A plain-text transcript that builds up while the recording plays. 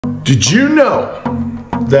Did you know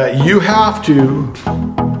that you have to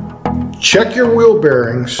check your wheel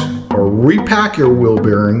bearings or repack your wheel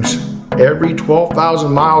bearings every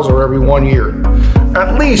 12,000 miles or every 1 year?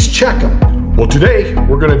 At least check them. Well, today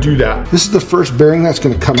we're going to do that. This is the first bearing that's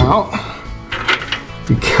going to come out.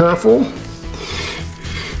 Be careful.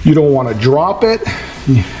 You don't want to drop it.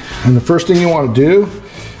 And the first thing you want to do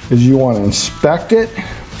is you want to inspect it,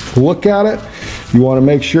 look at it. You want to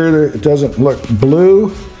make sure that it doesn't look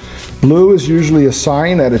blue. Blue is usually a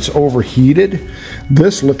sign that it's overheated.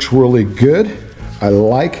 This looks really good. I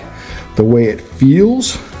like the way it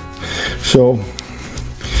feels. So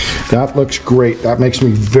that looks great. That makes me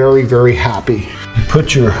very, very happy. You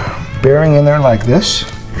put your bearing in there like this.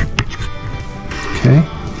 Okay.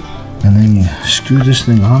 And then you screw this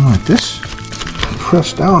thing on like this.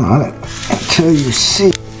 Press down on it until you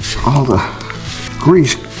see all the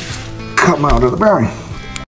grease come out of the bearing.